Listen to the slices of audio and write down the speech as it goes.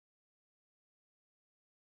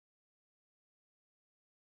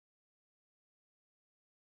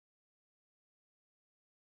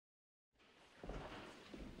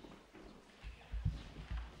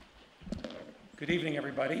Good evening,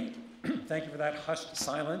 everybody. Thank you for that hushed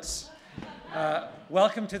silence.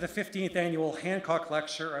 Welcome to the 15th Annual Hancock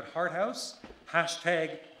Lecture at Hart House,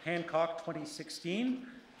 #Hancock 2016.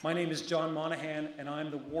 My name is John Monahan, and I'm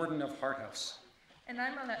the Warden of Hart House. And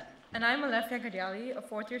I'm Alefia Gadiali, a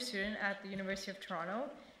fourth-year student at the University of Toronto.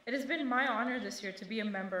 It has been my honor this year to be a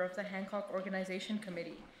member of the Hancock Organization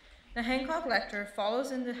Committee. The Hancock Lecture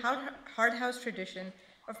follows in the Hart House tradition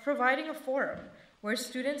of providing a forum where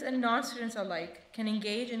students and non-students alike can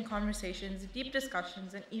engage in conversations, deep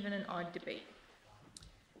discussions, and even an odd debate.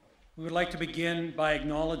 We would like to begin by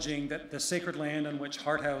acknowledging that the sacred land on which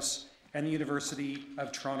Hart House and the University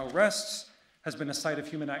of Toronto rests has been a site of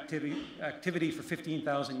human activity for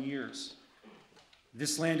 15,000 years.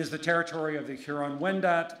 This land is the territory of the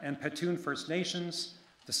Huron-Wendat and Petun First Nations,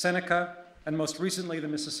 the Seneca, and most recently the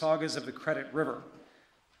Mississaugas of the Credit River.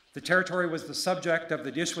 The territory was the subject of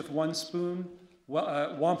the Dish with One Spoon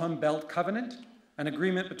Wampum Belt Covenant, an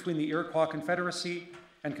agreement between the Iroquois Confederacy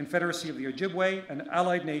and Confederacy of the Ojibwe and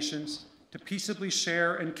allied nations to peaceably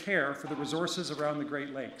share and care for the resources around the Great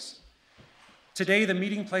Lakes. Today, the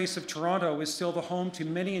meeting place of Toronto is still the home to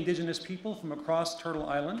many Indigenous people from across Turtle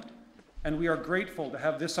Island, and we are grateful to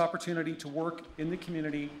have this opportunity to work in the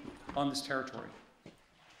community on this territory.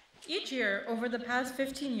 Each year, over the past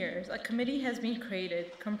 15 years, a committee has been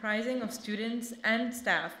created comprising of students and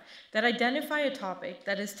staff that identify a topic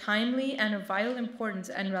that is timely and of vital importance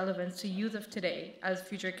and relevance to youth of today as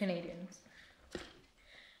future Canadians.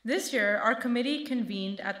 This year, our committee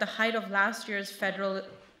convened at the height of last year's federal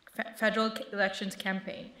elections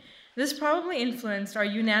campaign. This probably influenced our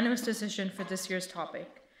unanimous decision for this year's topic.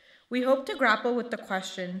 We hope to grapple with the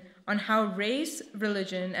question on how race,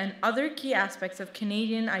 religion, and other key aspects of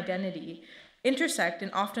Canadian identity intersect in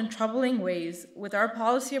often troubling ways with our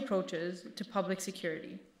policy approaches to public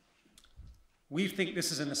security. We think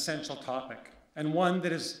this is an essential topic, and one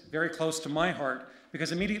that is very close to my heart,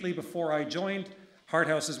 because immediately before I joined Hart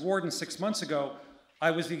House as warden 6 months ago,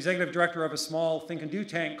 I was the executive director of a small think and do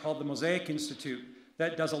tank called the Mosaic Institute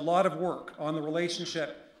that does a lot of work on the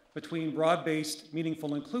relationship between broad-based,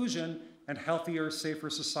 meaningful inclusion and healthier, safer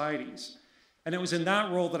societies. And it was in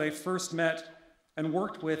that role that I first met and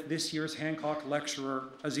worked with this year's Hancock lecturer,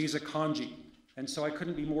 Azeezah Kanji. And so I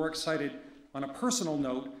couldn't be more excited on a personal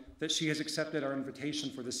note that she has accepted our invitation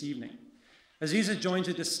for this evening. Azeezah joins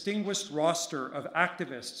a distinguished roster of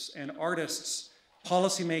activists and artists,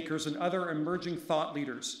 policymakers, and other emerging thought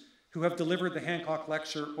leaders who have delivered the Hancock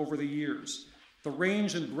Lecture over the years. The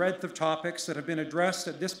range and breadth of topics that have been addressed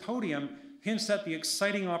at this podium hints at the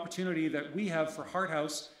exciting opportunity that we have for Hart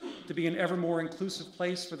House to be an ever more inclusive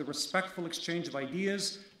place for the respectful exchange of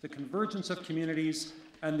ideas, the convergence of communities,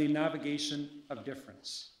 and the navigation of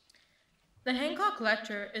difference. The Hancock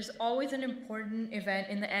Lecture is always an important event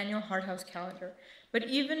in the annual Hart House calendar, but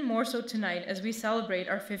even more so tonight as we celebrate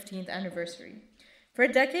our 15th anniversary. For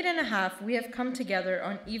a decade and a half, we have come together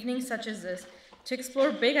on evenings such as this to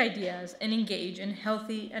explore big ideas and engage in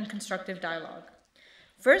healthy and constructive dialogue.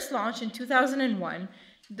 First launched in 2001,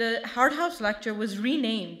 the Hart House Lecture was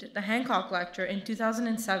renamed the Hancock Lecture in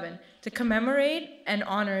 2007 to commemorate and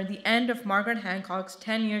honor the end of Margaret Hancock's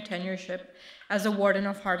 10-year tenureship as a warden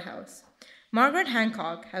of Hart House. Margaret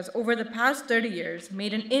Hancock has, over the past 30 years,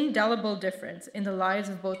 made an indelible difference in the lives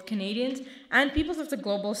of both Canadians and peoples of the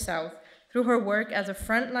Global South through her work as a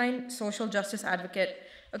frontline social justice advocate,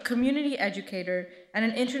 a community educator, and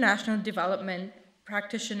an international development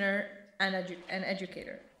practitioner and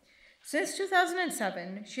educator. Since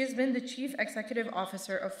 2007, she has been the Chief Executive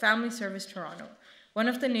Officer of Family Service Toronto, one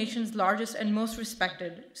of the nation's largest and most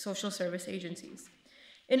respected social service agencies.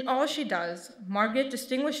 In all she does, Margaret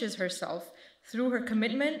distinguishes herself through her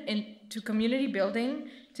commitment to community building,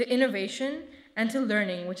 to innovation, and to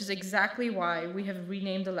learning, which is exactly why we have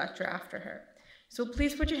renamed the lecture after her. So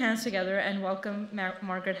please put your hands together and welcome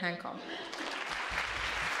Margaret Hancock.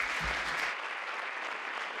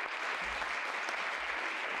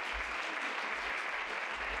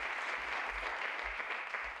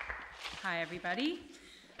 Hi, everybody.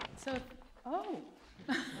 So, oh.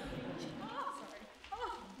 Sorry.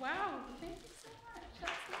 Oh, wow. Thank you so much.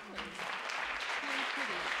 That's lovely. Really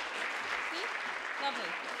pretty. See?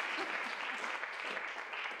 Lovely.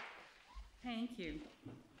 Thank you.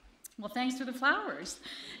 Well, thanks for the flowers.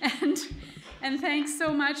 And thanks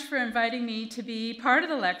so much for inviting me to be part of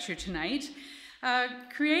the lecture tonight.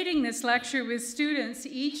 Creating this lecture with students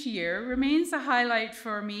each year remains a highlight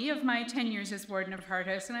for me of my 10 years as warden of Hart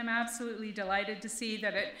House, and I'm absolutely delighted to see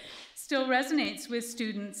that it still resonates with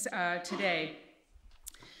students today.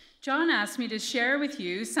 John asked me to share with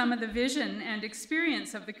you some of the vision and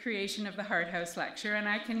experience of the creation of the Hart House Lecture, and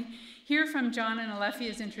I can hear from John and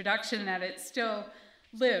Alefia's introduction that it still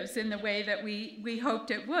lives in the way that we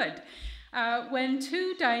hoped it would. When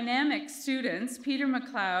two dynamic students, Peter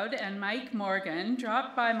McLeod and Mike Morgan,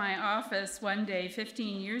 dropped by my office one day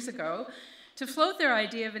 15 years ago to float their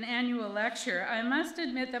idea of an annual lecture, I must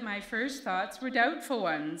admit that my first thoughts were doubtful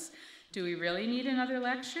ones. Do we really need another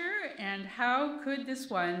lecture? And how could this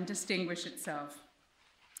one distinguish itself?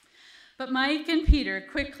 But Mike and Peter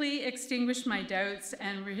quickly extinguished my doubts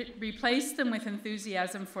and replaced them with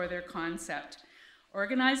enthusiasm for their concept.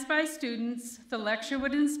 Organized by students, the lecture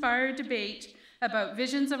would inspire debate about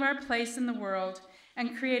visions of our place in the world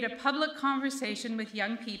and create a public conversation with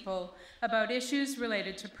young people about issues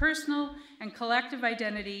related to personal and collective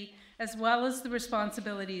identity, as well as the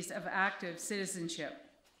responsibilities of active citizenship.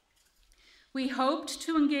 We hoped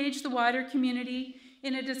to engage the wider community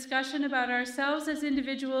in a discussion about ourselves as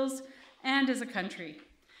individuals and as a country.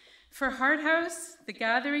 For Hart House, the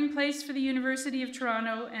gathering place for the University of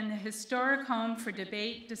Toronto and the historic home for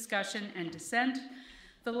debate, discussion, and dissent,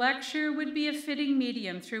 the lecture would be a fitting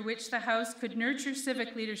medium through which the House could nurture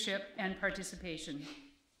civic leadership and participation.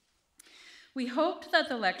 We hoped that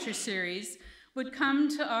the lecture series would come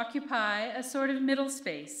to occupy a sort of middle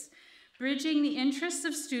space, bridging the interests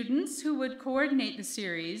of students who would coordinate the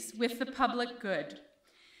series with the public good.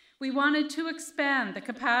 We wanted to expand the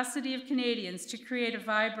capacity of Canadians to create a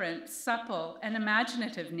vibrant, supple, and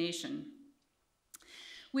imaginative nation.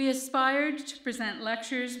 We aspired to present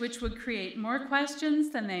lectures which would create more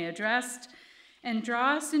questions than they addressed and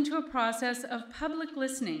draw us into a process of public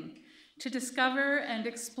listening to discover and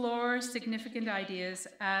explore significant ideas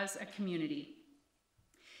as a community.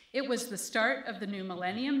 It was the start of the new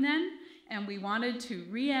millennium then, and we wanted to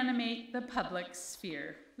reanimate the public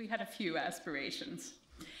sphere. We had a few aspirations.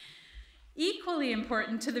 Equally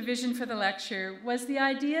important to the vision for the lecture was the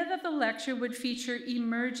idea that the lecture would feature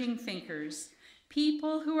emerging thinkers,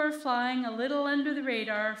 people who are flying a little under the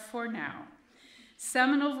radar for now,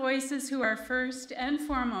 seminal voices who are first and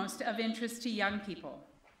foremost of interest to young people.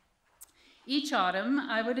 Each autumn,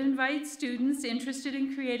 I would invite students interested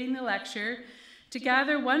in creating the lecture to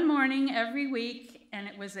gather one morning every week, and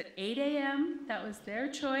it was at 8 a.m., that was their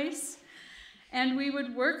choice, and we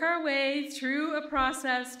would work our way through a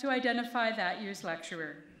process to identify that year's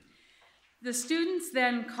lecturer. The students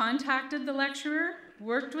then contacted the lecturer,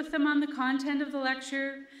 worked with them on the content of the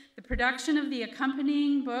lecture, the production of the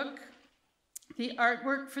accompanying book, the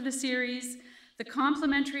artwork for the series, the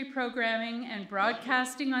complementary programming and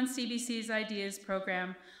broadcasting on CBC's Ideas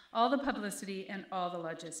program, all the publicity and all the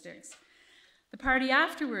logistics. The party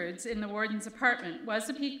afterwards in the warden's apartment was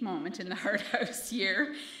a peak moment in the Hart House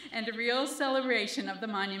year and a real celebration of the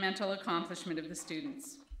monumental accomplishment of the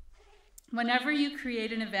students. Whenever you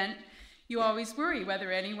create an event, you always worry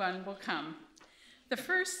whether anyone will come. The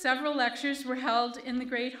first several lectures were held in the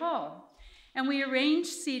Great Hall, and we arranged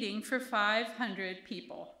seating for 500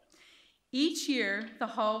 people. Each year, the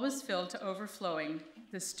hall was filled to overflowing.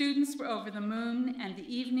 The students were over the moon, and the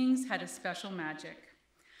evenings had a special magic.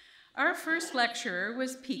 Our first lecturer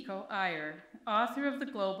was Pico Iyer, author of The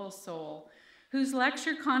Global Soul, whose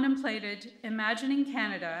lecture contemplated imagining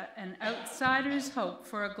Canada, an outsider's hope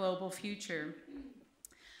for a global future.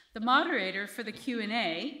 The moderator for the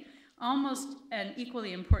Q&A, almost an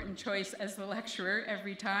equally important choice as the lecturer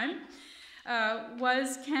every time,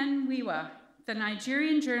 was Ken Wiwa, the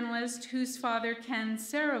Nigerian journalist whose father, Ken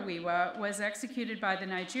Saro-Wiwa, was executed by the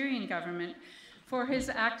Nigerian government for his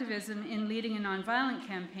activism in leading a nonviolent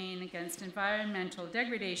campaign against environmental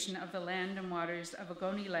degradation of the land and waters of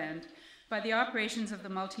Ogoniland by the operations of the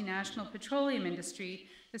multinational petroleum industry,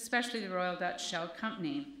 especially the Royal Dutch Shell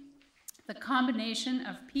Company. The combination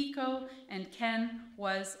of Pico and Ken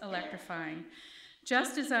was electrifying,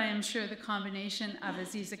 just as I am sure the combination of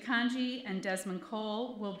Azeezah Kanji and Desmond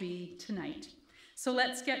Cole will be tonight. So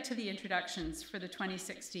let's get to the introductions for the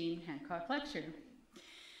 2016 Hancock Lecture.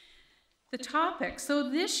 The topic. So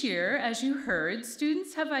this year, as you heard,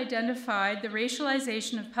 students have identified the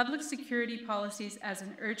racialization of public security policies as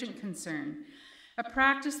an urgent concern, a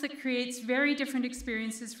practice that creates very different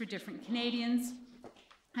experiences for different Canadians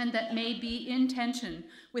and that may be in tension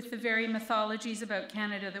with the very mythologies about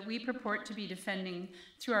Canada that we purport to be defending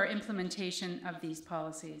through our implementation of these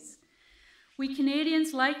policies. We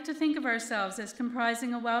Canadians like to think of ourselves as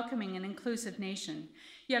comprising a welcoming and inclusive nation,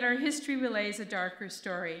 yet our history relays a darker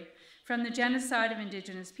story, from the genocide of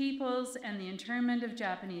Indigenous peoples and the internment of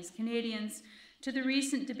Japanese Canadians to the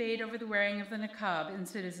recent debate over the wearing of the niqab in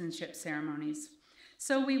citizenship ceremonies.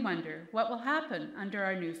 So we wonder, what will happen under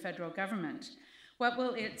our new federal government? What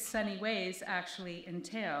will its sunny ways actually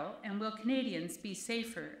entail, and will Canadians be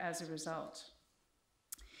safer as a result?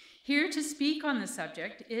 Here to speak on the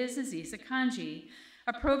subject is Azeezah Kanji,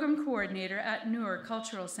 a program coordinator at Noor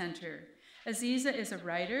Cultural Centre. Azeezah is a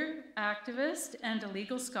writer, activist, and a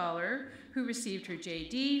legal scholar who received her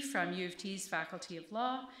JD from U of T's Faculty of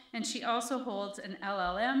Law, and she also holds an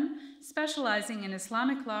LLM specializing in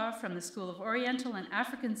Islamic law from the School of Oriental and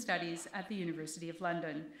African Studies at the University of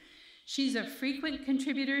London. She's a frequent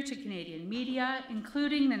contributor to Canadian media,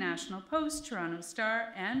 including the National Post, Toronto Star,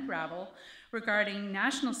 and Rabble, regarding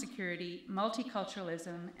national security,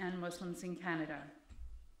 multiculturalism, and Muslims in Canada.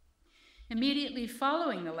 Immediately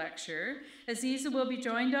following the lecture, Azeezah will be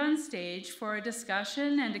joined on stage for a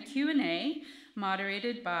discussion and a Q&A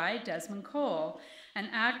moderated by Desmond Cole, an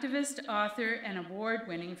activist, author, and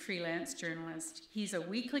award-winning freelance journalist. He's a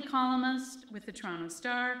weekly columnist with the Toronto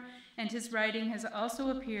Star, and his writing has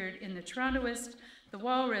also appeared in the Torontoist, the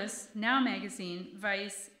Walrus, Now Magazine,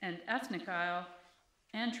 Vice, and Ethnic Isle,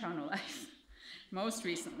 and Toronto Life, most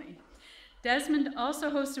recently. Desmond also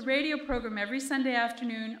hosts a radio program every Sunday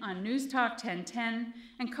afternoon on News Talk 1010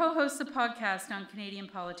 and co-hosts a podcast on Canadian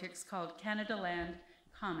politics called Canada Land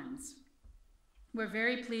Commons. We're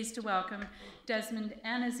very pleased to welcome Desmond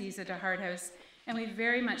and Azeezah to Hart House, and we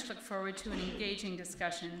very much look forward to an engaging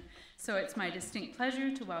discussion. So it's my distinct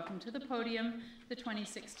pleasure to welcome to the podium the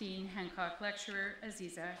 2016 Hancock Lecturer,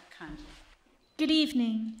 Azeezah Kanji. Good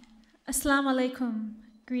evening. Assalamu alaikum.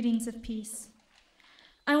 Greetings of peace.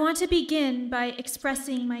 I want to begin by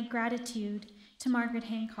expressing my gratitude to Margaret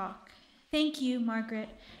Hancock. Thank you, Margaret,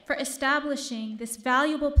 for establishing this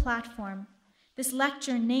valuable platform, this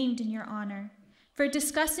lecture named in your honor, for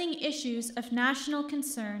discussing issues of national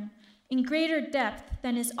concern in greater depth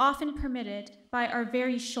than is often permitted by our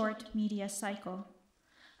very short media cycle.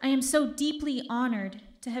 I am so deeply honored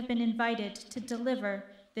to have been invited to deliver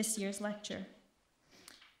this year's lecture.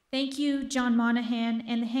 Thank you, John Monahan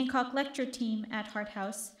and the Hancock Lecture team at Hart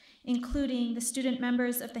House, including the student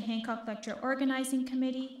members of the Hancock Lecture Organizing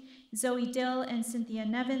Committee, Zoe Dill and Cynthia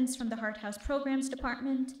Nevins from the Hart House Programs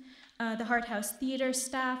Department, the Hart House Theater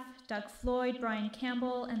staff, Doug Floyd, Brian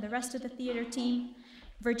Campbell, and the rest of the theater team,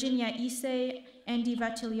 Virginia Isse, Andy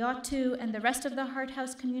Vatiliottu, and the rest of the Hart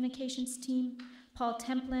House Communications team, Paul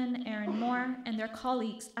Templin, Aaron Moore, and their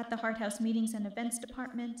colleagues at the Hart House Meetings and Events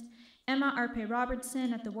Department, Emma Arpe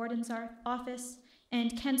Robertson at the Warden's Office,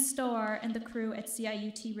 and Ken Stoar and the crew at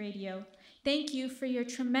CIUT Radio. Thank you for your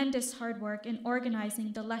tremendous hard work in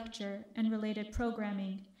organizing the lecture and related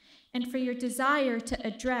programming, and for your desire to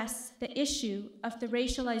address the issue of the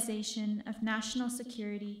racialization of national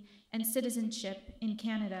security and citizenship in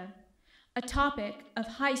Canada, a topic of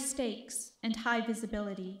high stakes and high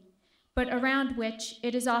visibility, but around which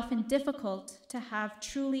it is often difficult to have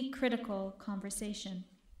truly critical conversation.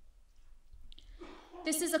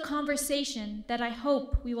 This is a conversation that I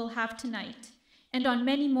hope we will have tonight and on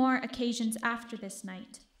many more occasions after this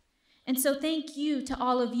night. And so thank you to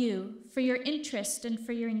all of you for your interest and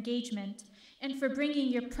for your engagement and for bringing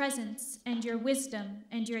your presence and your wisdom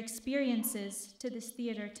and your experiences to this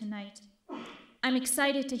theater tonight. I'm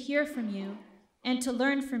excited to hear from you and to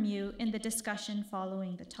learn from you in the discussion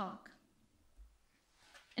following the talk.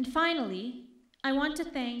 And finally, I want to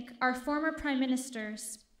thank our former Prime Minister,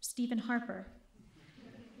 Stephen Harper.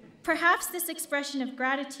 Perhaps this expression of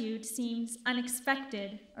gratitude seems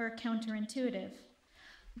unexpected or counterintuitive,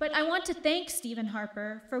 but I want to thank Stephen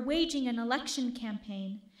Harper for waging an election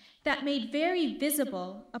campaign that made very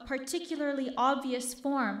visible a particularly obvious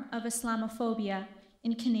form of Islamophobia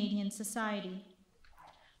in Canadian society.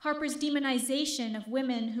 Harper's demonization of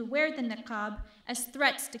women who wear the niqab as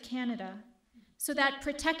threats to Canada, so that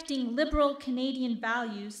protecting liberal Canadian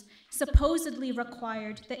values supposedly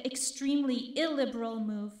required the extremely illiberal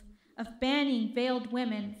move of banning veiled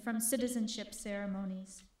women from citizenship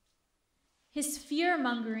ceremonies. His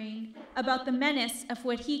fear-mongering about the menace of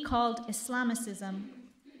what he called Islamicism,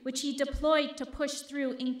 which he deployed to push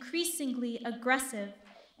through increasingly aggressive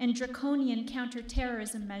and draconian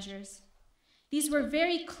counterterrorism measures. These were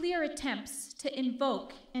very clear attempts to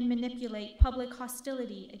invoke and manipulate public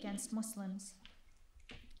hostility against Muslims.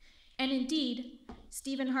 And indeed,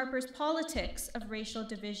 Stephen Harper's politics of racial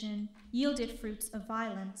division yielded fruits of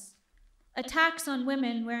violence. Attacks on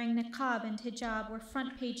women wearing niqab and hijab were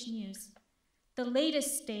front-page news, the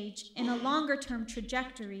latest stage in a longer-term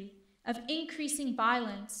trajectory of increasing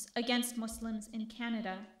violence against Muslims in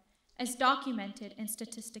Canada, as documented in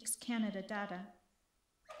Statistics Canada data.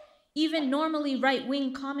 Even normally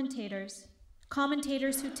right-wing commentators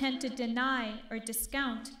who tend to deny or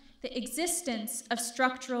discount the existence of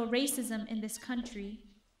structural racism in this country,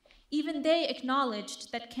 Even they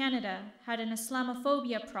acknowledged that Canada had an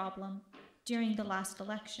Islamophobia problem during the last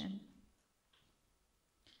election.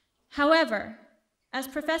 However, as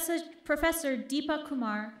Professor Deepa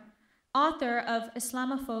Kumar, author of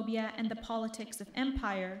Islamophobia and the Politics of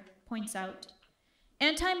Empire, points out,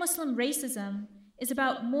 anti-Muslim racism is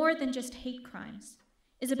about more than just hate crimes,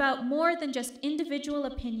 is about more than just individual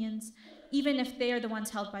opinions, even if they are the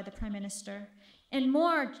ones held by the Prime Minister, and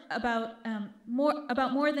more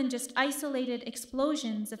than just isolated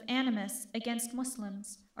explosions of animus against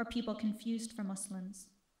Muslims or people confused for Muslims.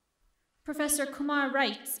 Professor Kumar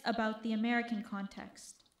writes about the American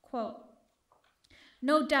context, quote,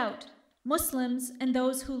 "No doubt, Muslims and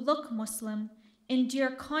those who look Muslim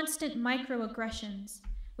endure constant microaggressions,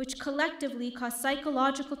 which collectively cause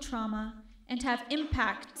psychological trauma and have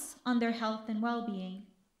impacts on their health and well-being.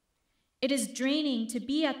 It is draining to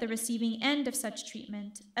be at the receiving end of such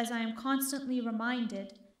treatment, as I am constantly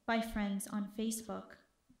reminded by friends on Facebook.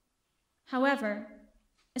 However,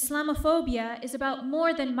 Islamophobia is about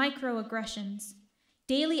more than microaggressions.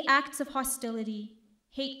 Daily acts of hostility,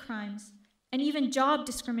 hate crimes, and even job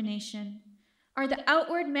discrimination are the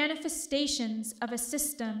outward manifestations of a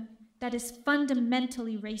system that is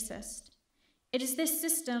fundamentally racist. It is this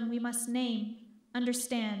system we must name,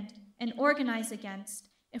 understand, and organize against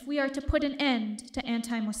if we are to put an end to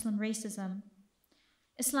anti-Muslim racism.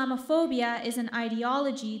 Islamophobia is an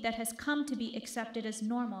ideology that has come to be accepted as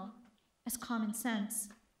normal, as common sense,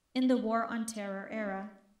 in the War on Terror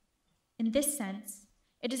era. In this sense,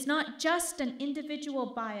 it is not just an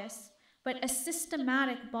individual bias, but a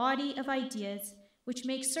systematic body of ideas which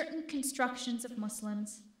make certain constructions of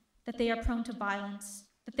Muslims, that they are prone to violence,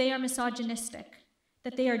 that they are misogynistic,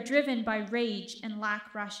 that they are driven by rage and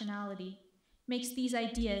lack rationality, makes these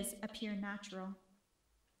ideas appear natural.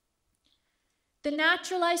 The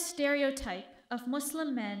naturalized stereotype of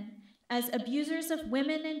Muslim men as abusers of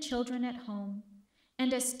women and children at home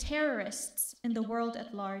and as terrorists in the world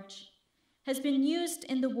at large has been used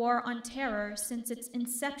in the War on Terror since its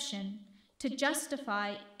inception to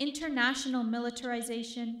justify international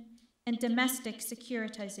militarization and domestic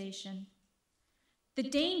securitization. The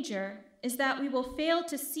danger is that we will fail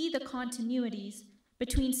to see the continuities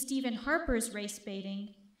between Stephen Harper's race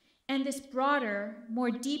baiting and this broader, more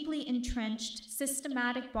deeply entrenched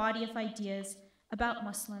systematic body of ideas about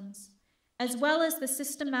Muslims, as well as the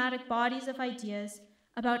systematic bodies of ideas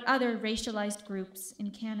about other racialized groups in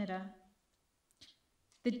Canada.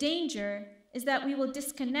 The danger is that we will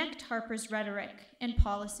disconnect Harper's rhetoric and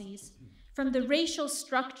policies from the racial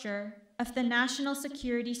structure of the national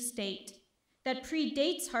security state that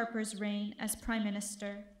predates Harper's reign as Prime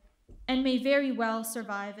Minister and may very well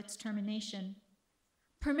survive its termination,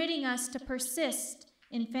 permitting us to persist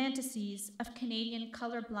in fantasies of Canadian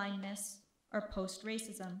colorblindness or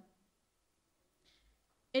post-racism.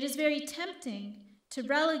 It is very tempting to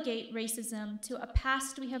relegate racism to a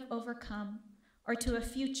past we have overcome or to a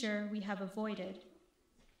future we have avoided.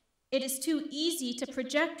 It is too easy to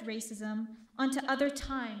project racism onto other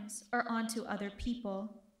times or onto other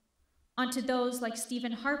people, onto those like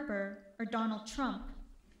Stephen Harper or Donald Trump,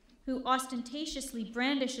 who ostentatiously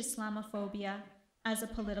brandish Islamophobia as a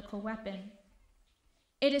political weapon.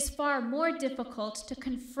 It is far more difficult to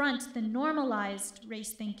confront the normalized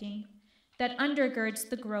race thinking that undergirds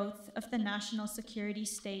the growth of the national security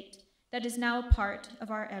state that is now a part of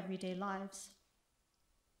our everyday lives.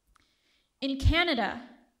 In Canada,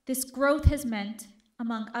 this growth has meant,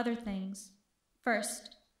 among other things,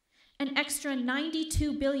 first, an extra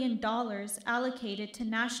 $92 billion allocated to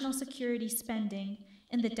national security spending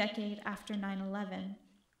in the decade after 9/11.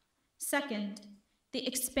 Second, the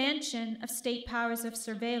expansion of state powers of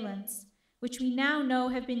surveillance, which we now know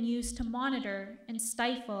have been used to monitor and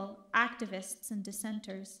stifle activists and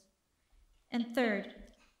dissenters. And third,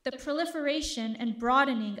 the proliferation and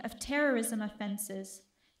broadening of terrorism offenses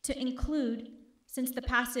to include, since the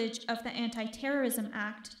passage of the Anti-Terrorism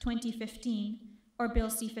Act 2015, or Bill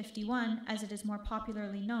C-51 as it is more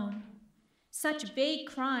popularly known, such vague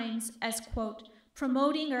crimes as, quote,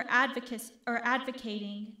 promoting or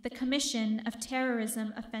advocating the commission of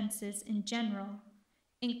terrorism offenses in general,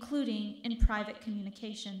 including in private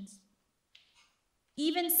communications.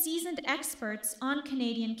 Even seasoned experts on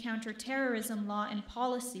Canadian counterterrorism law and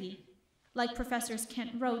policy, like Professors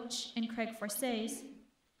Kent Roach and Craig Forsays,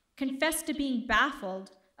 confess to being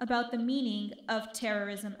baffled about the meaning of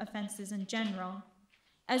terrorism offenses in general,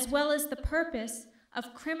 as well as the purpose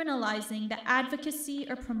of criminalizing the advocacy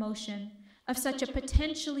or promotion of such a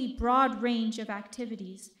potentially broad range of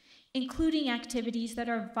activities, including activities that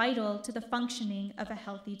are vital to the functioning of a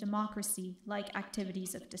healthy democracy, like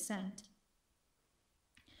activities of dissent.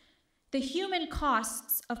 The human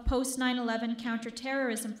costs of post-9/11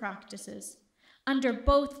 counterterrorism practices under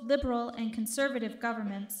both liberal and conservative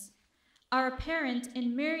governments are apparent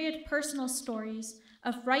in myriad personal stories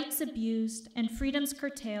of rights abused and freedoms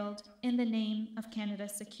curtailed in the name of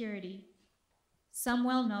Canada's security. Some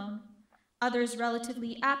well known, others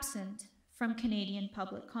relatively absent from Canadian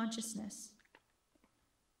public consciousness.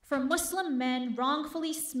 For Muslim men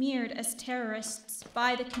wrongfully smeared as terrorists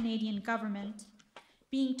by the Canadian government,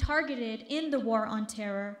 being targeted in the war on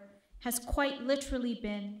terror has quite literally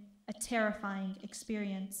been a terrifying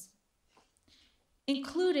experience.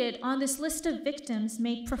 Included on this list of victims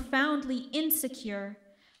made profoundly insecure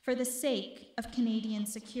for the sake of Canadian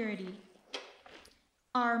security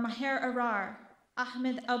are Maher Arar,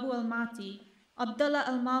 Ahmed Abu al-Mati, Abdullah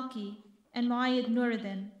al-Malki, and Muayyad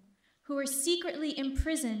Nuruddin, who were secretly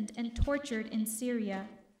imprisoned and tortured in Syria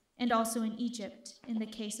and also in Egypt in the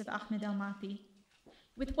case of Ahmed al-Mati,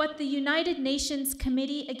 with what the United Nations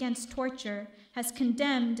Committee Against Torture has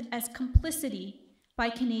condemned as complicity by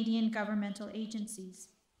Canadian governmental agencies.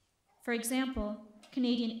 For example,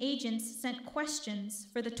 Canadian agents sent questions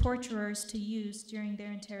for the torturers to use during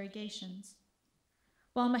their interrogations.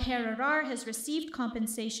 While Maher Arar has received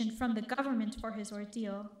compensation from the government for his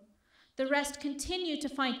ordeal, the rest continue to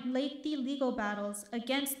fight lengthy legal battles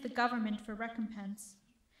against the government for recompense.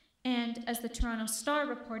 And as the Toronto Star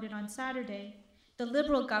reported on Saturday, the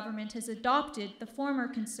Liberal government has adopted the former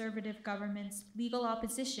Conservative government's legal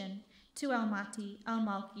opposition to al-Mati,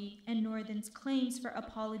 al-Malki, and Nuruddin's claims for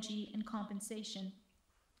apology and compensation,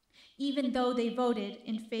 even though they voted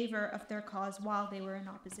in favor of their cause while they were in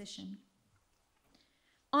opposition.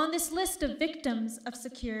 On this list of victims of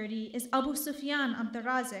security is Abu Sufyan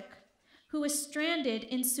Abdurazik, who was stranded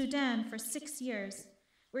in Sudan for 6 years,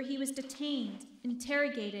 where he was detained,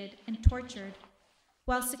 interrogated, and tortured,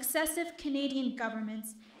 while successive Canadian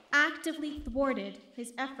governments actively thwarted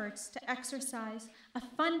his efforts to exercise a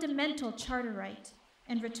fundamental charter right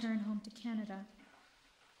and return home to Canada.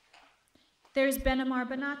 There is Benamar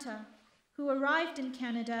Banata, who arrived in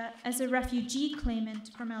Canada as a refugee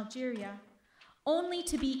claimant from Algeria, only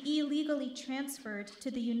to be illegally transferred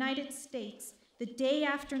to the United States the day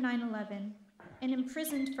after 9/11 and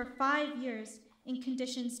imprisoned for 5 years in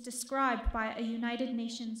conditions described by a United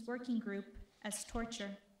Nations working group as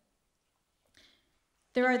torture.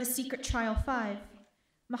 There are the Secret Trial 5,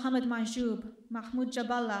 Mohammed Mahjoub, Mahmoud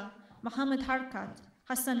Jabala, Mohammed Harkat,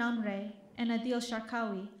 Hassan Amre, and Adil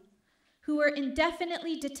Sharkawi, who were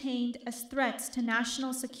indefinitely detained as threats to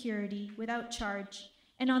national security without charge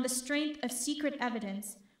and on the strength of secret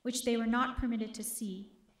evidence which they were not permitted to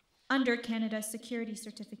see under Canada's security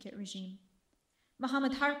certificate regime.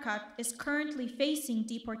 Mohammed Harkat is currently facing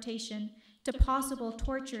deportation to possible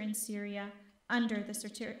torture in Syria under the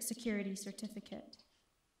security certificate.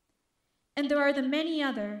 And there are the many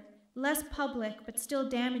other, less public but still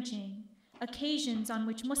damaging, occasions on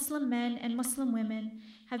which Muslim men and Muslim women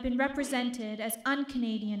have been represented as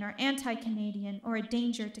un-Canadian or anti-Canadian or a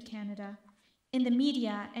danger to Canada, in the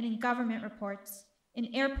media and in government reports,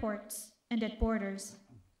 in airports and at borders.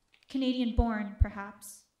 Canadian-born,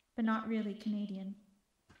 perhaps, but not really Canadian.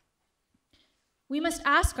 We must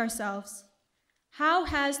ask ourselves, how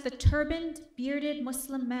has the turbaned, bearded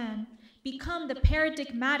Muslim man become the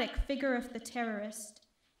paradigmatic figure of the terrorist,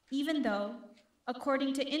 even though,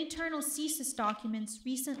 according to internal CSIS documents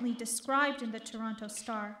recently described in the Toronto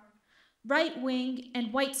Star, right-wing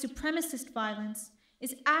and white supremacist violence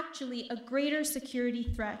is actually a greater security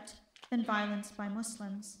threat than violence by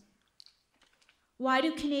Muslims? Why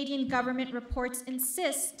do Canadian government reports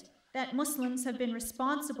insist that Muslims have been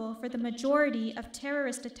responsible for the majority of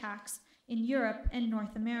terrorist attacks in Europe and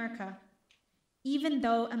North America, even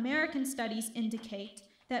though American studies indicate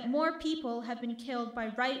that more people have been killed by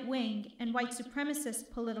right-wing and white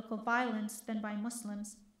supremacist political violence than by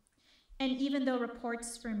Muslims, and even though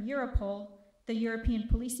reports from Europol, the European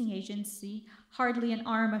policing agency, hardly an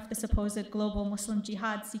arm of the supposed global Muslim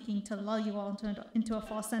jihad seeking to lull you all into a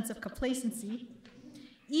false sense of complacency,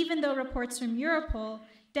 even though reports from Europol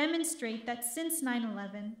demonstrate that since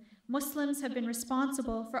 9/11, Muslims have been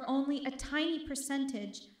responsible for only a tiny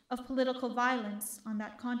percentage of political violence on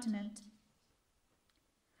that continent.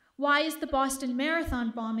 Why is the Boston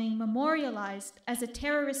Marathon bombing memorialized as a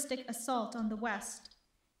terroristic assault on the West,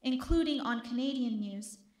 including on Canadian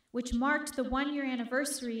news, which marked the 1-year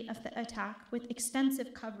anniversary of the attack with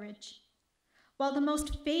extensive coverage, while the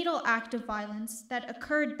most fatal act of violence that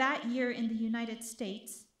occurred that year in the United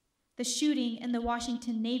States, the shooting in the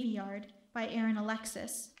Washington Navy Yard by Aaron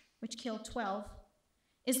Alexis, which killed 12,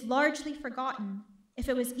 is largely forgotten if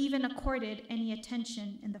it was even accorded any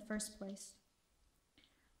attention in the first place?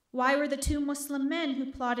 Why were the 2 Muslim men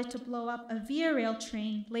who plotted to blow up a Via Rail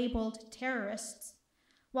train labeled terrorists,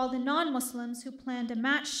 while the non-Muslims who planned a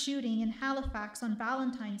mass shooting in Halifax on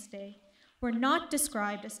Valentine's Day were not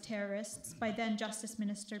described as terrorists by then Justice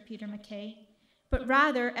Minister Peter MacKay, but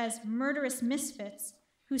rather as murderous misfits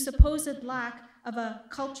whose supposed lack of a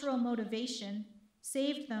cultural motivation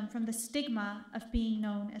saved them from the stigma of being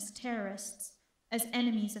known as terrorists, as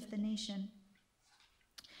enemies of the nation.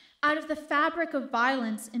 Out of the fabric of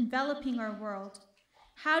violence enveloping our world,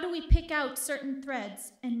 how do we pick out certain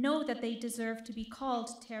threads and know that they deserve to be called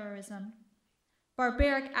terrorism?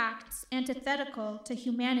 Barbaric acts antithetical to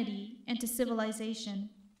humanity and to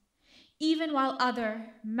civilization, even while other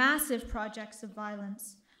massive projects of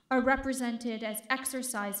violence are represented as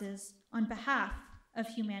exercises on behalf of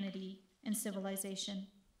humanity and civilization.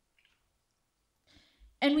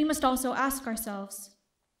 And we must also ask ourselves,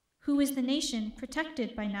 who is the nation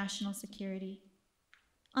protected by national security?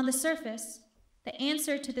 On the surface, the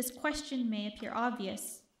answer to this question may appear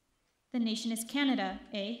obvious. The nation is Canada,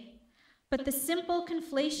 eh? But the simple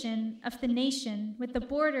conflation of the nation with the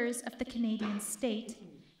borders of the Canadian state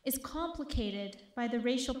is complicated by the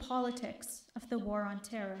racial politics of the War on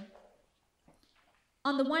Terror.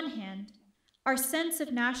 On the one hand, our sense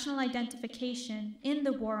of national identification in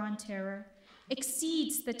the War on Terror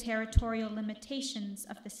exceeds the territorial limitations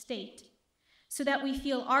of the state, so that we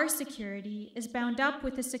feel our security is bound up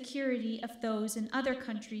with the security of those in other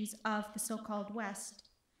countries of the so-called West,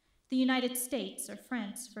 the United States or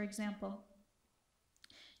France, for example.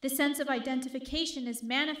 The sense of identification is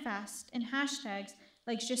manifest in hashtags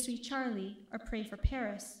like Je suis Charlie or Pray for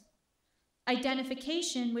Paris.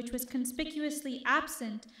 Identification which was conspicuously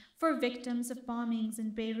absent for victims of bombings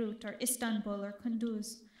in Beirut or Istanbul or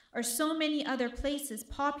Kunduz, or so many other places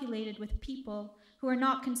populated with people who are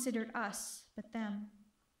not considered us, but them.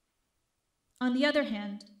 On the other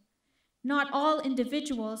hand, not all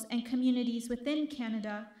individuals and communities within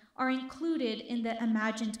Canada are included in the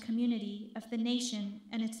imagined community of the nation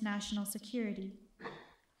and its national security.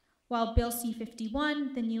 While Bill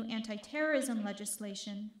C-51, the new anti-terrorism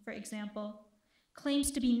legislation, for example,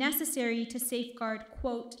 claims to be necessary to safeguard,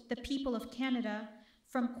 quote, the people of Canada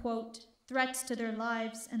from, quote, threats to their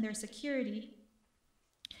lives and their security,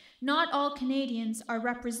 not all Canadians are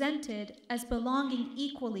represented as belonging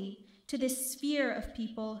equally to this sphere of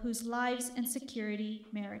people whose lives and security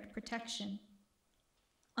merit protection.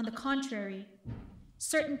 On the contrary,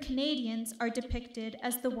 certain Canadians are depicted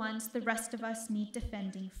as the ones the rest of us need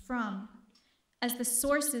defending from, as the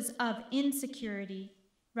sources of insecurity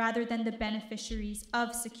rather than the beneficiaries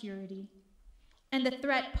of security. And the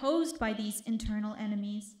threat posed by these internal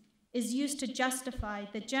enemies is used to justify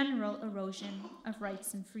the general erosion of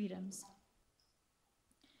rights and freedoms.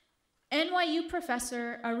 NYU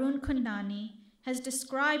professor Arun Kundnani has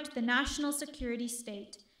described the national security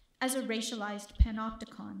state as a racialized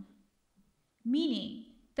panopticon, meaning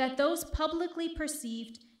that those publicly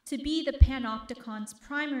perceived to be the panopticon's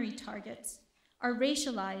primary targets are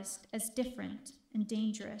racialized as different and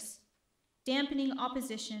dangerous, dampening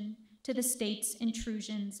opposition to the state's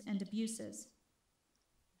intrusions and abuses.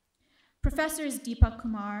 Professors Deepak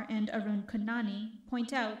Kumar and Arun Kundnani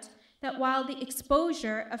point out that while the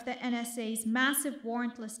exposure of the NSA's massive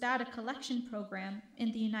warrantless data collection program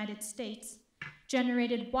in the United States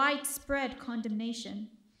generated widespread condemnation,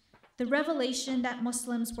 the revelation that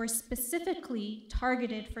Muslims were specifically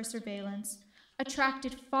targeted for surveillance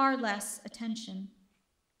attracted far less attention.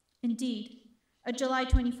 Indeed, a July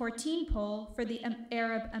 2014 poll for the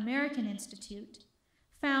Arab American Institute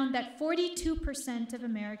found that 42% of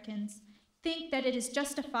Americans think that it is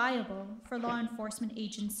justifiable for law enforcement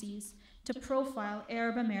agencies to profile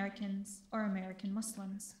Arab Americans or American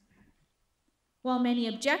Muslims. While many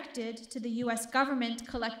objected to the US government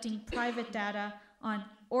collecting private data on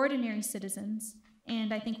ordinary citizens,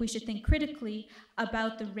 and I think we should think critically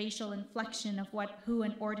about the racial inflection of who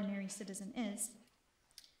an ordinary citizen is,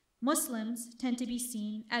 Muslims tend to be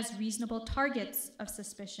seen as reasonable targets of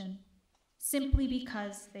suspicion simply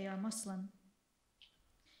because they are Muslim.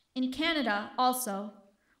 In Canada, also,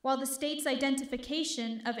 while the state's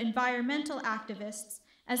identification of environmental activists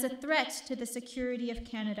as a threat to the security of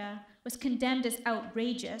Canada was condemned as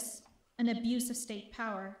outrageous, an abuse of state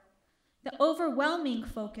power, the overwhelming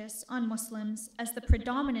focus on Muslims as the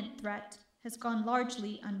predominant threat has gone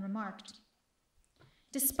largely unremarked.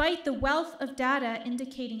 Despite the wealth of data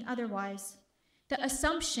indicating otherwise, the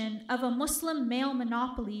assumption of a Muslim male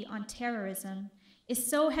monopoly on terrorism is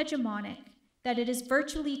so hegemonic that it is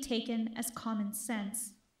virtually taken as common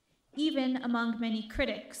sense, even among many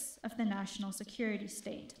critics of the national security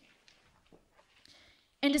state.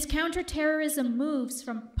 And as counterterrorism moves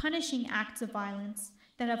from punishing acts of violence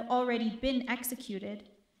that have already been executed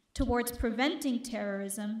towards preventing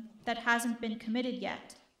terrorism that hasn't been committed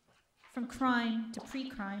yet, from crime to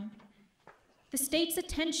pre-crime, the state's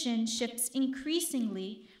attention shifts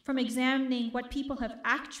increasingly from examining what people have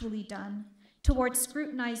actually done towards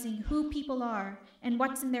scrutinizing who people are and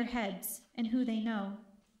what's in their heads and who they know.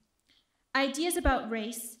 Ideas about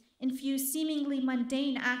race infuse seemingly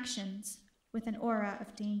mundane actions with an aura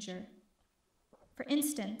of danger. For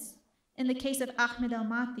instance, in the case of Ahmed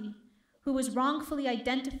El-Mathi, who was wrongfully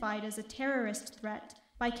identified as a terrorist threat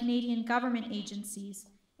by Canadian government agencies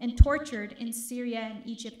and tortured in Syria and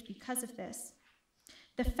Egypt because of this,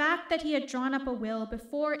 the fact that he had drawn up a will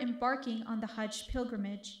before embarking on the Hajj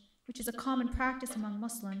pilgrimage, which is a common practice among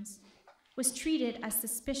Muslims, was treated as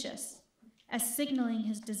suspicious, as signaling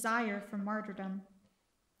his desire for martyrdom.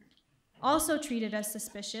 Also treated as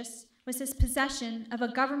suspicious was his possession of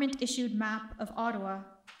a government-issued map of Ottawa,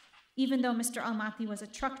 even though Mr. El-Mathi was a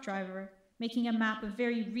truck driver, making a map a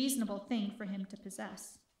very reasonable thing for him to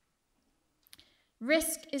possess.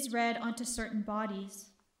 Risk is read onto certain bodies.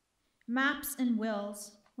 Maps and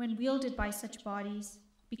wills, when wielded by such bodies,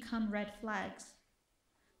 become red flags.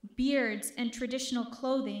 Beards and traditional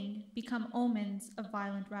clothing become omens of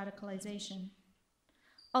violent radicalization.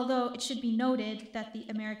 Although it should be noted that the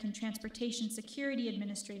American Transportation Security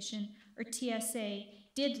Administration, or TSA,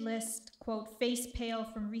 did list, quote, face pale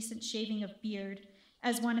from recent shaving of beard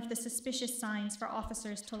as one of the suspicious signs for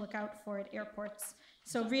officers to look out for at airports.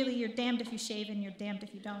 So really, you're damned if you shave and you're damned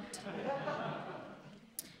if you don't.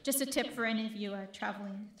 Just a tip for any of you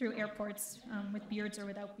traveling through airports with beards or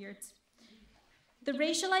without beards. The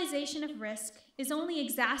racialization of risk is only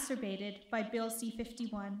exacerbated by Bill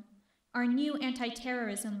C-51, our new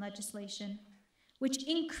anti-terrorism legislation, which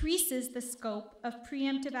increases the scope of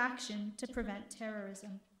preemptive action to prevent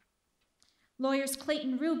terrorism. Lawyers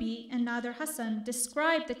Clayton Ruby and Nader Hassan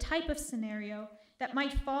describe the type of scenario that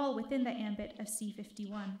might fall within the ambit of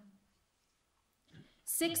C-51.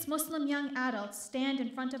 6 Muslim young adults stand in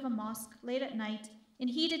front of a mosque late at night in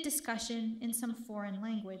heated discussion in some foreign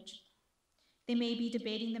language. They may be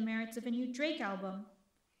debating the merits of a new Drake album.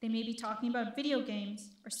 They may be talking about video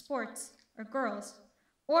games, or sports, or girls,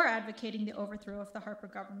 or advocating the overthrow of the Harper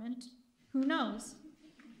government. Who knows?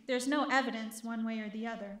 There's no evidence one way or the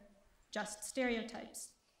other, just stereotypes.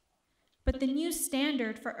 But the new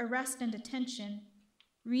standard for arrest and detention,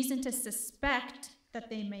 reason to suspect that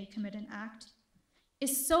they may commit an act,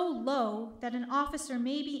 is so low that an officer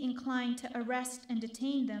may be inclined to arrest and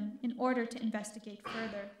detain them in order to investigate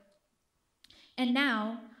further. And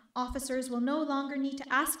now, officers will no longer need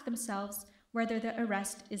to ask themselves whether the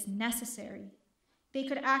arrest is necessary. They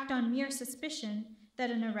could act on mere suspicion that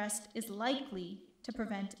an arrest is likely to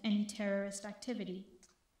prevent any terrorist activity.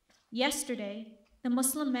 Yesterday, the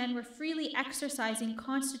Muslim men were freely exercising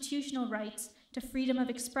constitutional rights to freedom of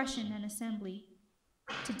expression and assembly.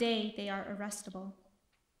 Today, they are arrestable.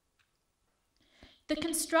 The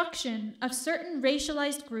construction of certain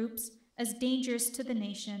racialized groups as dangerous to the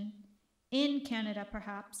nation, in Canada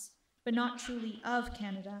perhaps, but not truly of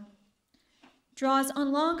Canada, draws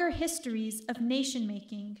on longer histories of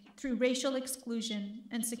nation-making through racial exclusion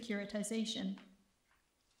and securitization.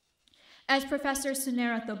 As Professor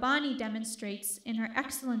Sunera Thobani demonstrates in her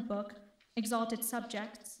excellent book, Exalted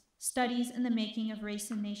Subjects, Studies in the Making of Race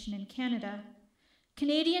and Nation in Canada,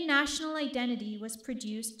 Canadian national identity was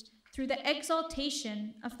produced through the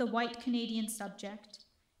exaltation of the white Canadian subject,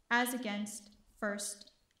 as against,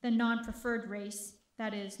 first, the non-preferred race,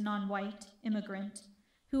 that is, non-white, immigrant,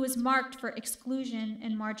 who was marked for exclusion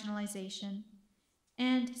and marginalization,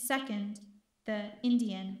 and second, the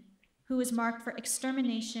Indian, who was marked for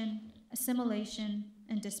extermination, assimilation,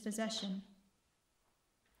 and dispossession.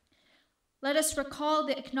 Let us recall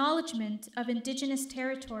the acknowledgement of Indigenous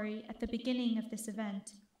territory at the beginning of this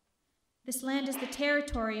event. This land is the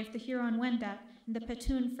territory of the Huron-Wendat and the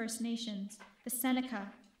Petun First Nations, the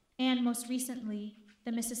Seneca, and most recently,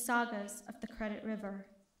 the Mississaugas of the Credit River.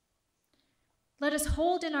 Let us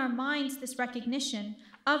hold in our minds this recognition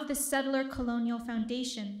of the settler colonial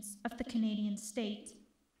foundations of the Canadian state,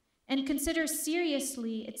 and consider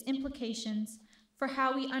seriously its implications for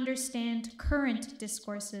how we understand current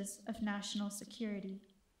discourses of national security.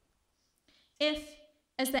 If,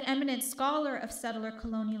 as the eminent scholar of settler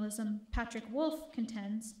colonialism, Patrick Wolfe,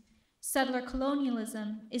 contends, settler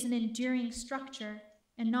colonialism is an enduring structure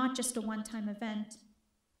and not just a one-time event,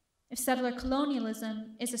 if settler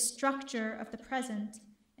colonialism is a structure of the present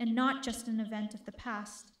and not just an event of the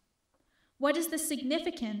past, what is the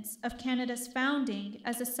significance of Canada's founding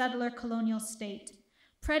as a settler colonial state,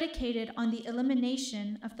 predicated on the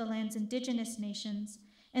elimination of the land's indigenous nations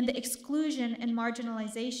and the exclusion and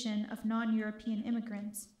marginalization of non-European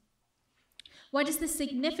immigrants? What is the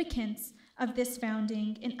significance of this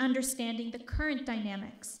founding in understanding the current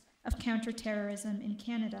dynamics of counterterrorism in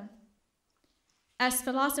Canada? As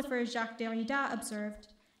philosopher Jacques Derrida observed,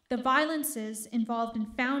 the violences involved in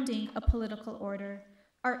founding a political order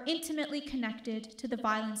are intimately connected to the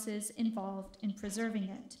violences involved in preserving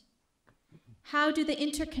it. How do the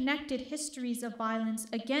interconnected histories of violence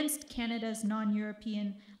against Canada's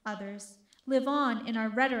non-European others live on in our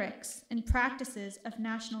rhetorics and practices of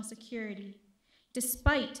national security,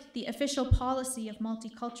 despite the official policy of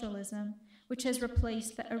multiculturalism, which has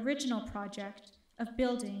replaced the original project of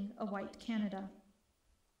building a white Canada?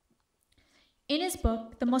 In his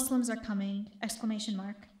book, The Muslims Are Coming, !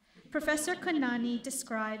 Professor Kondani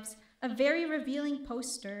describes a very revealing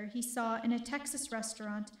poster he saw in a Texas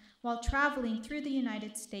restaurant while traveling through the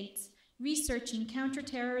United States, researching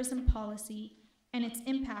counterterrorism policy and its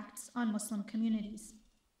impacts on Muslim communities.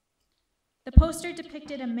 The poster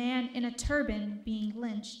depicted a man in a turban being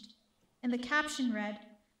lynched, and the caption read,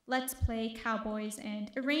 "Let's play cowboys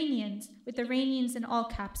and Iranians," with Iranians in all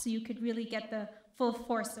caps so you could really get the full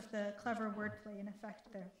force of the clever wordplay in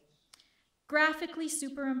effect there. Graphically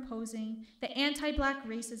superimposing the anti-Black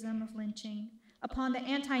racism of lynching upon the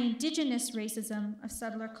anti-Indigenous racism of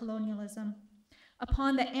settler colonialism,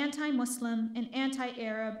 upon the anti-Muslim and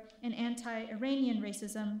anti-Arab and anti-Iranian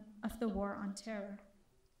racism of the War on Terror.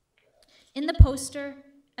 In the poster,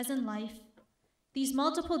 as in life, these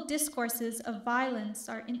multiple discourses of violence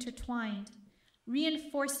are intertwined,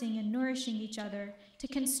 reinforcing and nourishing each other to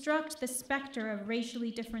construct the specter of racially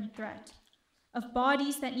different threat, of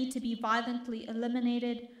bodies that need to be violently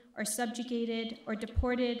eliminated or subjugated or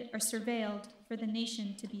deported or surveilled for the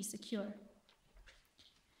nation to be secure.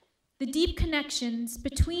 The deep connections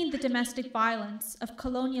between the domestic violence of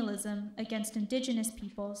colonialism against Indigenous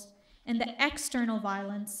peoples and the external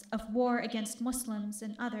violence of war against Muslims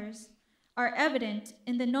and others are evident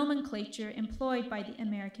in the nomenclature employed by the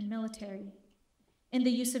American military, in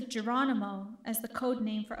the use of Geronimo as the code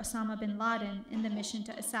name for Osama bin Laden in the mission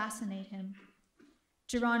to assassinate him,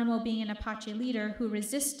 Geronimo being an Apache leader who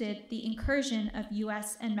resisted the incursion of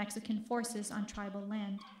US and Mexican forces on tribal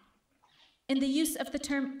land, in the use of the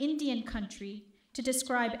term Indian country to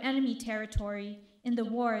describe enemy territory in the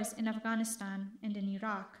wars in Afghanistan and in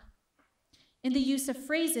Iraq, in the use of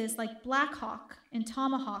phrases like Black Hawk and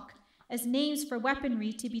Tomahawk as names for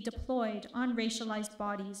weaponry to be deployed on racialized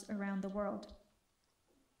bodies around the world.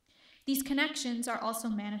 These connections are also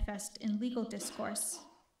manifest in legal discourse.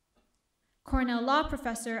 Cornell law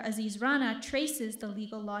professor Aziz Rana traces the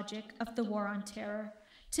legal logic of the War on Terror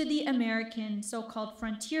to the American so-called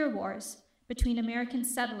frontier wars between American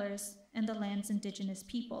settlers and the land's indigenous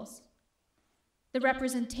peoples. The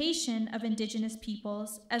representation of indigenous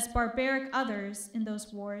peoples as barbaric others in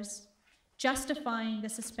those wars, justifying the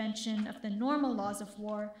suspension of the normal laws of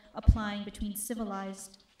war applying between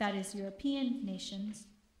civilized, that is, European nations,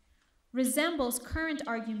 resembles current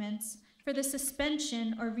arguments for the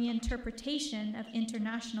suspension or reinterpretation of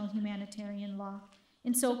international humanitarian law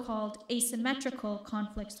in so-called asymmetrical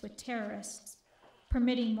conflicts with terrorists,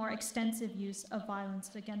 permitting more extensive use of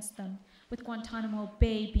violence against them, with Guantanamo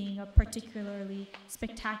Bay being a particularly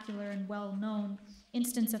spectacular and well-known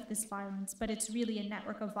instance of this violence, but it's really a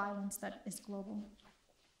network of violence that is global.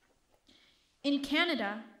 In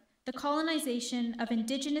Canada, the colonization of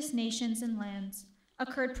Indigenous nations and lands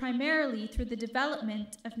occurred primarily through the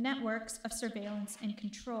development of networks of surveillance and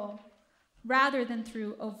control, rather than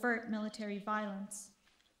through overt military violence,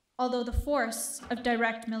 although the force of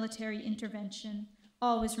direct military intervention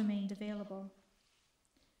always remained available.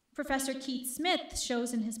 Professor Keith Smith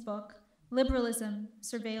shows in his book, Liberalism,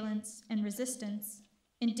 Surveillance, and Resistance,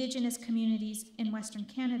 Indigenous Communities in Western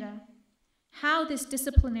Canada, how this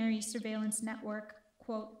disciplinary surveillance network,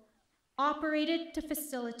 quote, operated to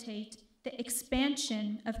facilitate the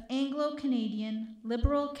expansion of Anglo-Canadian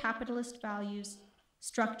liberal capitalist values,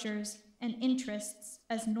 structures, and interests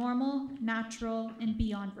as normal, natural, and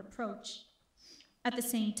beyond reproach. At the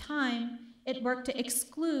same time, it worked to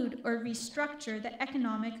exclude or restructure the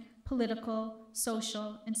economic, political,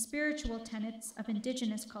 social, and spiritual tenets of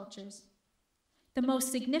Indigenous cultures. The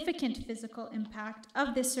most significant physical impact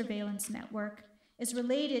of this surveillance network is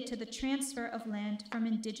related to the transfer of land from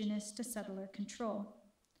Indigenous to settler control.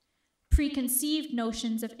 Preconceived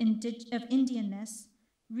notions of Indianness,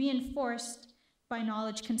 reinforced by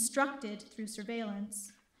knowledge constructed through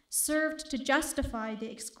surveillance, served to justify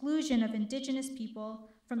the exclusion of Indigenous people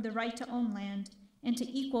from the right to own land and to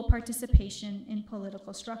equal participation in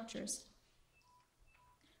political structures.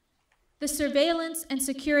 The surveillance and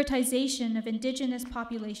securitization of indigenous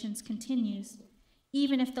populations continues,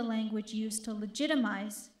 even if the language used to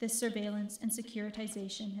legitimize this surveillance and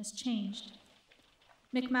securitization has changed.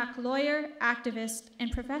 Mi'kmaq lawyer, activist,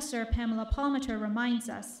 and professor Pamela Palmater reminds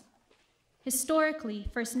us, historically,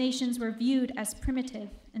 First Nations were viewed as primitive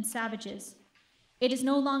and savages. It is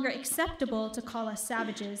no longer acceptable to call us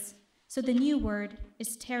savages, so the new word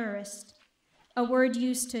is terrorist, a word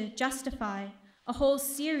used to justify a whole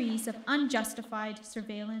series of unjustified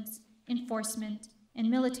surveillance, enforcement, and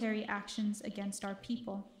military actions against our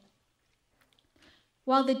people.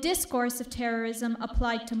 While the discourse of terrorism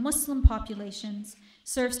applied to Muslim populations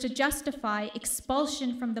serves to justify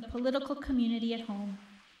expulsion from the political community at home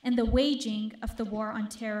and the waging of the war on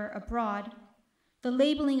terror abroad, the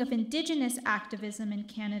labeling of Indigenous activism in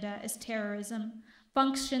Canada as terrorism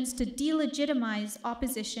functions to delegitimize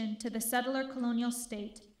opposition to the settler colonial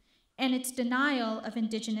state and its denial of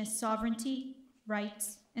Indigenous sovereignty,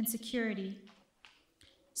 rights, and security.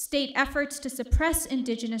 State efforts to suppress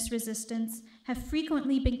Indigenous resistance have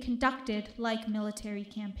frequently been conducted like military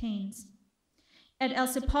campaigns. At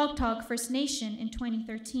Elsipogtog First Nation in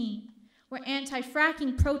 2013, where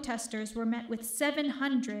anti-fracking protesters were met with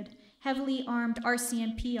 700 heavily armed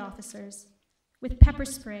RCMP officers, with pepper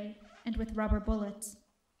spray and with rubber bullets.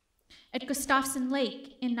 At Gustafson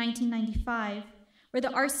Lake in 1995, where the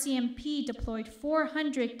RCMP deployed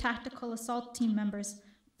 400 tactical assault team members,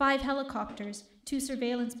 5 helicopters, 2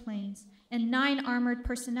 surveillance planes, and 9 armored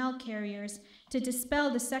personnel carriers to dispel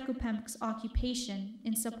the Sekupemk's occupation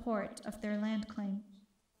in support of their land claim.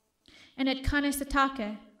 And at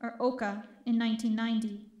Kanesatake, or Oka, in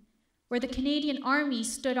 1990, where the Canadian Army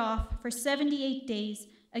stood off for 78 days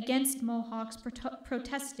against Mohawks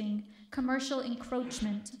protesting commercial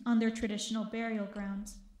encroachment on their traditional burial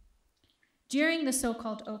grounds. During the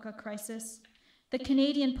so-called Oka crisis, the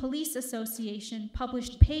Canadian Police Association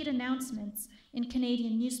published paid announcements in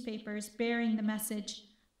Canadian newspapers bearing the message,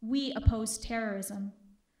 "We oppose terrorism,"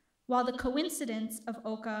 while the coincidence of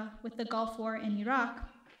Oka with the Gulf War in Iraq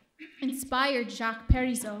inspired Jacques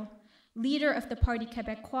Parizeau, leader of the Parti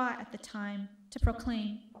Québécois at the time, to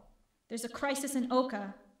proclaim, "There's a crisis in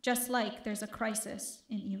Oka, just like there's a crisis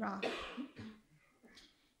in Iraq."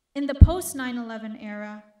 In the post-9/11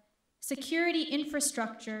 era, security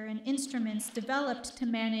infrastructure and instruments developed to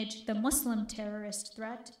manage the Muslim terrorist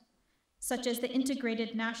threat, such as the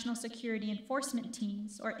Integrated National Security Enforcement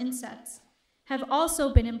Teams, or INSETs, have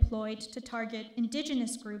also been employed to target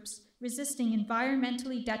Indigenous groups resisting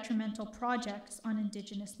environmentally detrimental projects on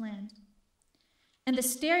Indigenous land. And the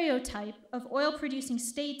stereotype of oil-producing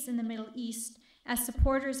states in the Middle East as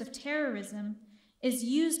supporters of terrorism is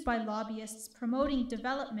used by lobbyists promoting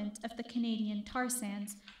development of the Canadian tar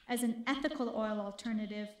sands as an ethical oil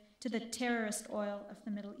alternative to the terrorist oil of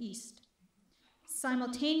the Middle East,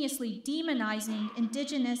 simultaneously demonizing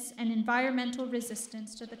Indigenous and environmental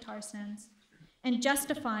resistance to the tar sands and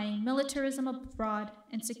justifying militarism abroad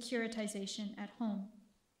and securitization at home.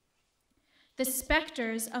 The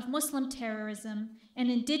specters of Muslim terrorism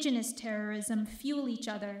and Indigenous terrorism fuel each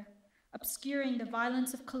other, obscuring the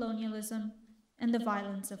violence of colonialism and the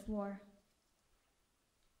violence of war.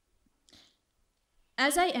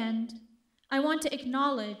 As I end, I want to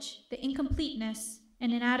acknowledge the incompleteness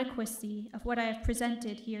and inadequacy of what I have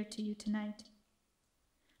presented here to you tonight.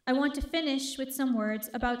 I want to finish with some words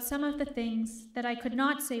about some of the things that I could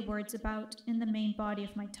not say words about in the main body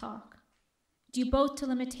of my talk, due both to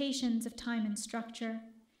limitations of time and structure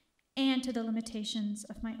and to the limitations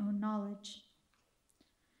of my own knowledge.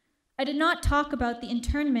 I did not talk about the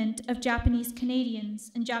internment of Japanese Canadians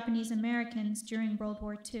and Japanese Americans during World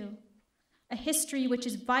War II, a history which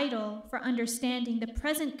is vital for understanding the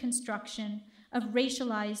present construction of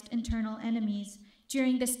racialized internal enemies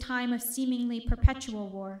during this time of seemingly perpetual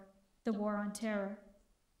war, the War on Terror.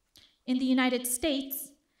 In the United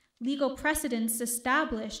States, legal precedents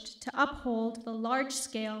established to uphold the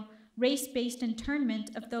large-scale race-based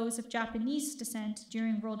internment of those of Japanese descent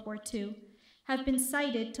during World War II have been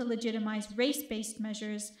cited to legitimize race-based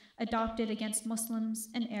measures adopted against Muslims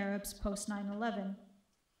and Arabs post-9/11.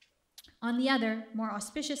 On the other, more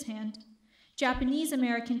auspicious hand, Japanese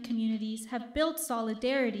American communities have built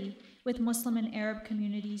solidarity with Muslim and Arab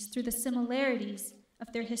communities through the similarities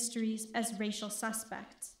of their histories as racial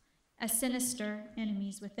suspects, as sinister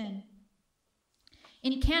enemies within.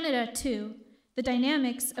 In Canada, too, the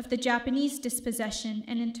dynamics of the Japanese dispossession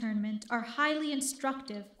and internment are highly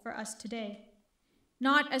instructive for us today,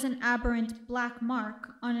 not as an aberrant black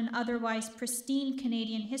mark on an otherwise pristine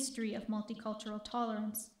Canadian history of multicultural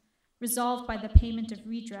tolerance, resolved by the payment of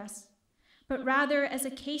redress, but rather as a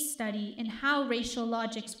case study in how racial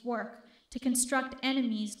logics work to construct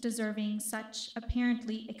enemies deserving such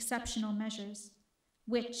apparently exceptional measures,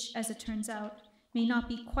 which, as it turns out, may not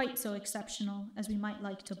be quite so exceptional as we might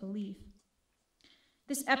like to believe.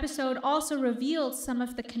 This episode also revealed some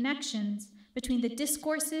of the connections between the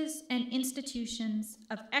discourses and institutions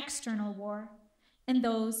of external war and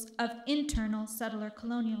those of internal settler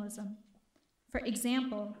colonialism. For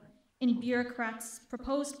example, in bureaucrats'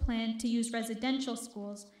 proposed plan to use residential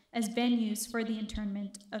schools as venues for the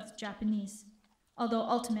internment of Japanese, although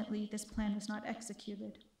ultimately this plan was not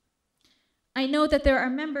executed. I know that there are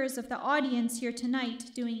members of the audience here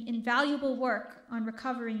tonight doing invaluable work on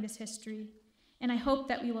recovering this history, and I hope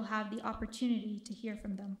that we will have the opportunity to hear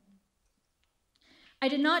from them. I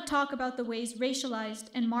did not talk about the ways racialized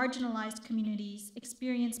and marginalized communities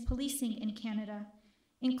experience policing in Canada,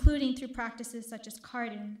 including through practices such as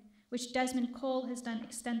carding, which Desmond Cole has done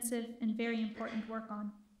extensive and very important work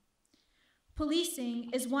on. Policing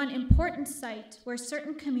is one important site where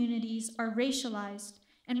certain communities are racialized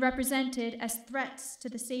and represented as threats to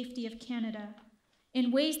the safety of Canada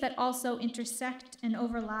in ways that also intersect and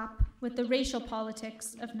overlap with the racial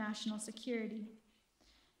politics of national security.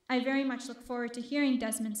 I very much look forward to hearing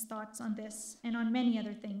Desmond's thoughts on this and on many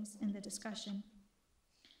other things in the discussion.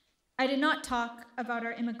 I did not talk about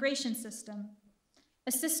our immigration system,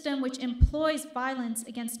 a system which employs violence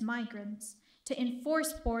against migrants to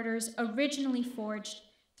enforce borders originally forged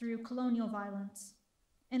through colonial violence.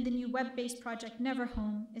 And the new web-based project Never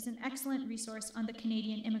Home is an excellent resource on the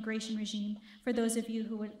Canadian immigration regime for those of you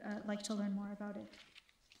who would like to learn more about it.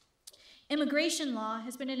 Immigration law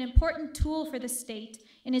has been an important tool for the state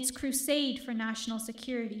in its crusade for national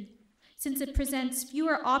security, since it presents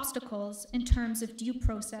fewer obstacles in terms of due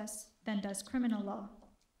process than does criminal law.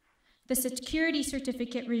 The security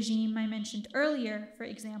certificate regime I mentioned earlier, for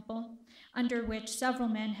example, under which several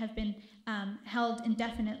men have been held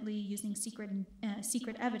indefinitely using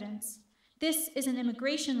secret evidence. This is an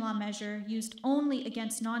immigration law measure used only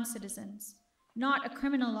against non-citizens, not a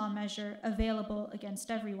criminal law measure available against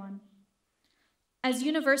everyone. As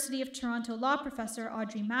University of Toronto law professor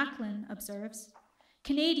Audrey Macklin observes,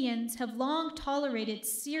 Canadians have long tolerated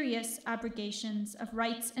serious abrogations of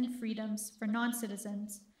rights and freedoms for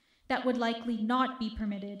non-citizens that would likely not be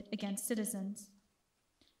permitted against citizens.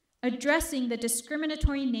 Addressing the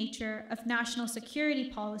discriminatory nature of national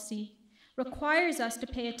security policy requires us to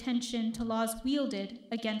pay attention to laws wielded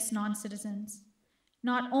against non-citizens,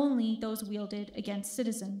 not only those wielded against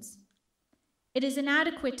citizens. It is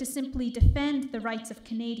inadequate to simply defend the rights of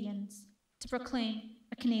Canadians, to proclaim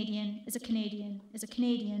a Canadian is a Canadian is a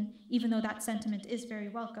Canadian, even though that sentiment is very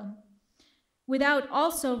welcome, without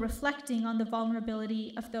also reflecting on the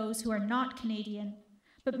vulnerability of those who are not Canadian,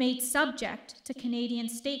 but made subject to Canadian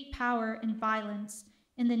state power and violence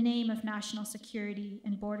in the name of national security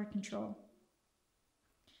and border control.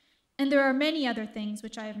 And there are many other things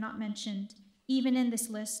which I have not mentioned, even in this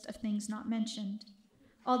list of things not mentioned,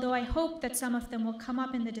 although I hope that some of them will come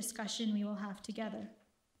up in the discussion we will have together.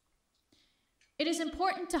 It is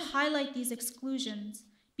important to highlight these exclusions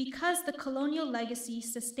because the colonial legacy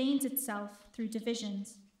sustains itself through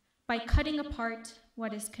divisions, by cutting apart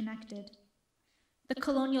what is connected. The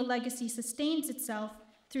colonial legacy sustains itself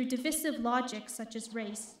through divisive logics such as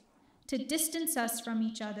race, to distance us from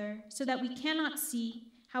each other so that we cannot see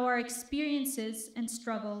how our experiences and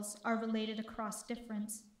struggles are related across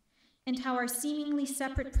difference, and how our seemingly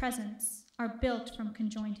separate presents are built from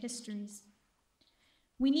conjoined histories.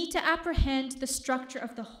 We need to apprehend the structure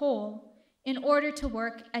of the whole in order to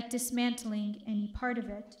work at dismantling any part of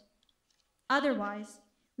it. Otherwise,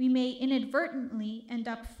 we may inadvertently end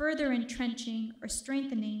up further entrenching or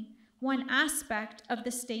strengthening one aspect of the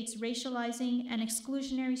state's racializing and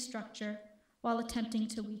exclusionary structure while attempting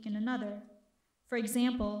to weaken another. For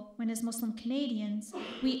example, when as Muslim Canadians,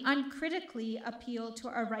 we uncritically appeal to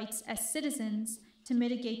our rights as citizens to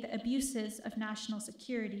mitigate the abuses of national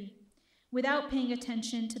security, without paying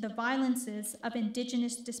attention to the violences of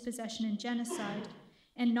Indigenous dispossession and genocide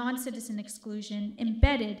and non-citizen exclusion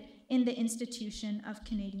embedded in the institution of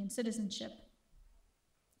Canadian citizenship.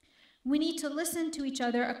 We need to listen to each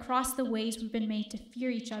other across the ways we've been made to fear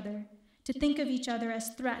each other, to think of each other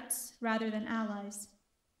as threats rather than allies.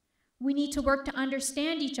 We need to work to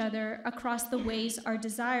understand each other across the ways our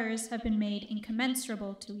desires have been made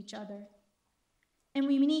incommensurable to each other. And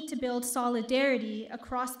we need to build solidarity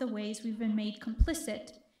across the ways we've been made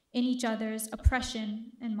complicit in each other's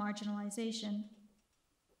oppression and marginalization.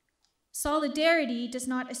 Solidarity does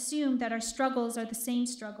not assume that our struggles are the same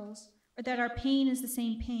struggles, or that our pain is the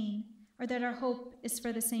same pain, or that our hope is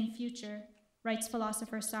for the same future, writes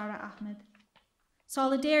philosopher Sarah Ahmed.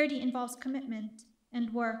 Solidarity involves commitment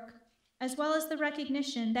and work, as well as the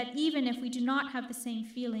recognition that even if we do not have the same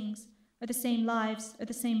feelings, or the same lives, or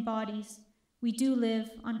the same bodies, we do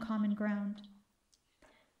live on common ground.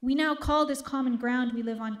 We now call this common ground we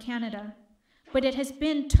live on Canada, but it has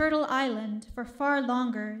been Turtle Island for far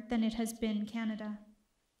longer than it has been Canada.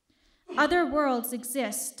 Other worlds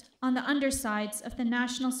exist on the undersides of the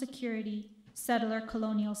national security settler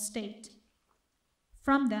colonial state.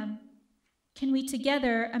 From them, can we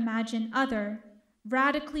together imagine other,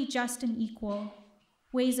 radically just and equal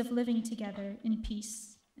ways of living together in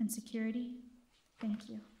peace and security? Thank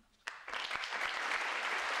you.